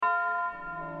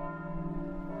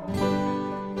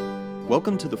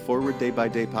Welcome to the Forward Day by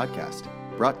Day podcast,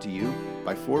 brought to you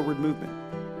by Forward Movement.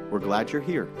 We're glad you're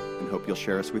here and hope you'll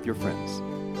share us with your friends.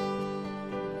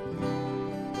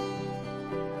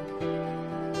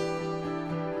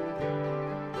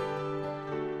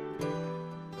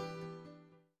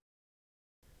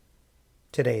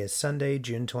 Today is Sunday,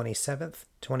 June 27th,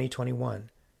 2021,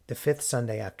 the fifth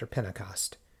Sunday after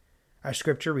Pentecost. Our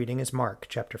scripture reading is Mark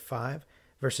chapter 5,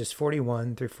 verses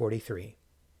 41 through 43.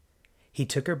 He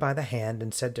took her by the hand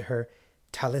and said to her,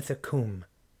 Talitha cum,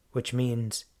 which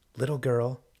means, Little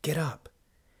girl, get up.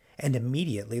 And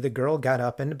immediately the girl got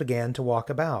up and began to walk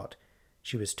about.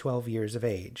 She was 12 years of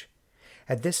age.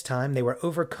 At this time they were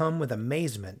overcome with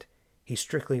amazement. He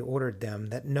strictly ordered them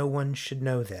that no one should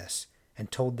know this,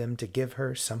 and told them to give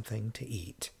her something to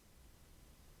eat.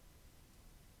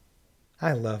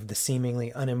 I love the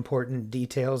seemingly unimportant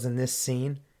details in this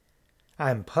scene. I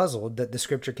am puzzled that the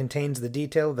scripture contains the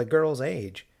detail of the girl's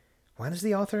age. Why does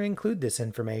the author include this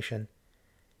information?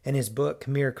 In his book,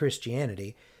 Mere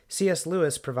Christianity, C.S.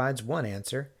 Lewis provides one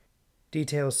answer.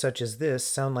 Details such as this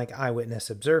sound like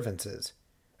eyewitness observances,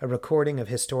 a recording of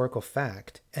historical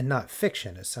fact, and not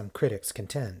fiction as some critics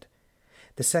contend.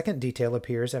 The second detail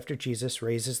appears after Jesus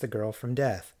raises the girl from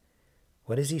death.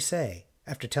 What does he say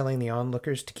after telling the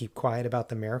onlookers to keep quiet about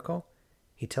the miracle?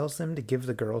 He tells them to give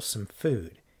the girl some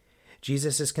food.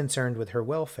 Jesus is concerned with her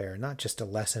welfare, not just a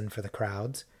lesson for the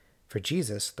crowds. For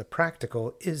Jesus, the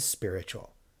practical is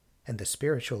spiritual, and the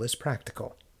spiritual is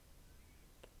practical.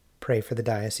 Pray for the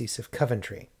Diocese of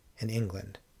Coventry in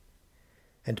England.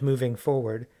 And moving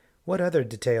forward, what other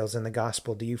details in the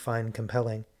Gospel do you find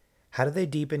compelling? How do they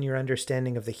deepen your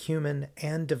understanding of the human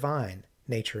and divine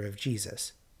nature of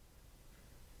Jesus?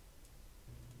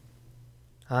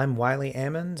 I'm Wiley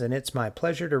Ammons, and it's my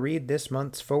pleasure to read this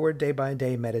month's Forward Day by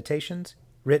Day Meditations,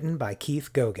 written by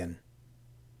Keith Gogan.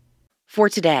 For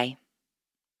today,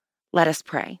 let us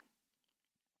pray.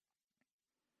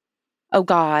 O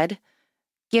God,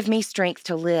 give me strength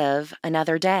to live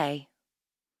another day.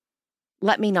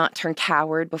 Let me not turn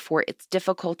coward before its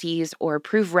difficulties or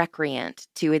prove recreant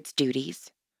to its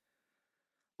duties.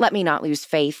 Let me not lose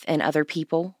faith in other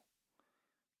people.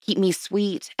 Keep me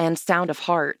sweet and sound of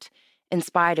heart, in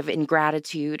spite of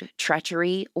ingratitude,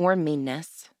 treachery, or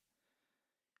meanness.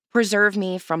 Preserve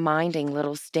me from minding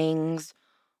little stings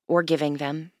or giving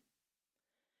them.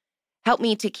 Help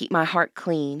me to keep my heart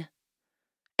clean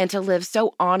and to live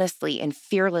so honestly and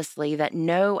fearlessly that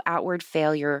no outward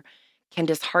failure can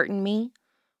dishearten me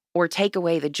or take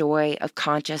away the joy of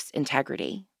conscious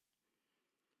integrity.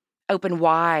 Open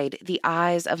wide the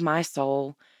eyes of my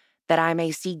soul that I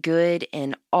may see good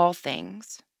in all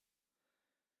things.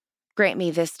 Grant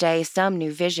me this day some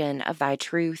new vision of thy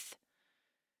truth.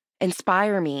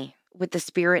 Inspire me with the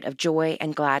spirit of joy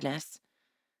and gladness,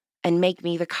 and make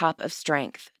me the cup of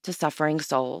strength to suffering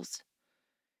souls.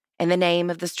 In the name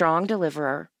of the strong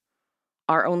deliverer,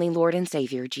 our only Lord and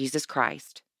Savior, Jesus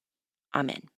Christ.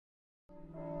 Amen.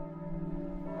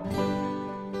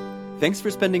 Thanks for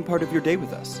spending part of your day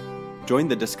with us. Join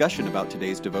the discussion about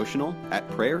today's devotional at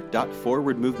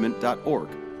prayer.forwardmovement.org,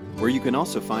 where you can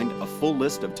also find a full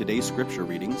list of today's scripture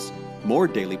readings, more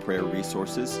daily prayer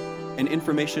resources, and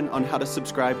information on how to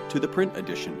subscribe to the print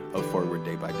edition of Forward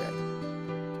Day by Day.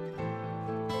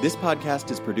 This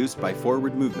podcast is produced by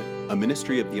Forward Movement, a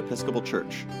ministry of the Episcopal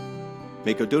Church.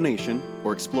 Make a donation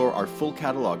or explore our full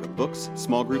catalog of books,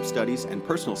 small group studies, and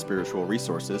personal spiritual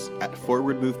resources at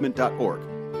forwardmovement.org.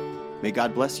 May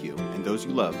God bless you and those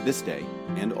you love this day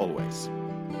and always.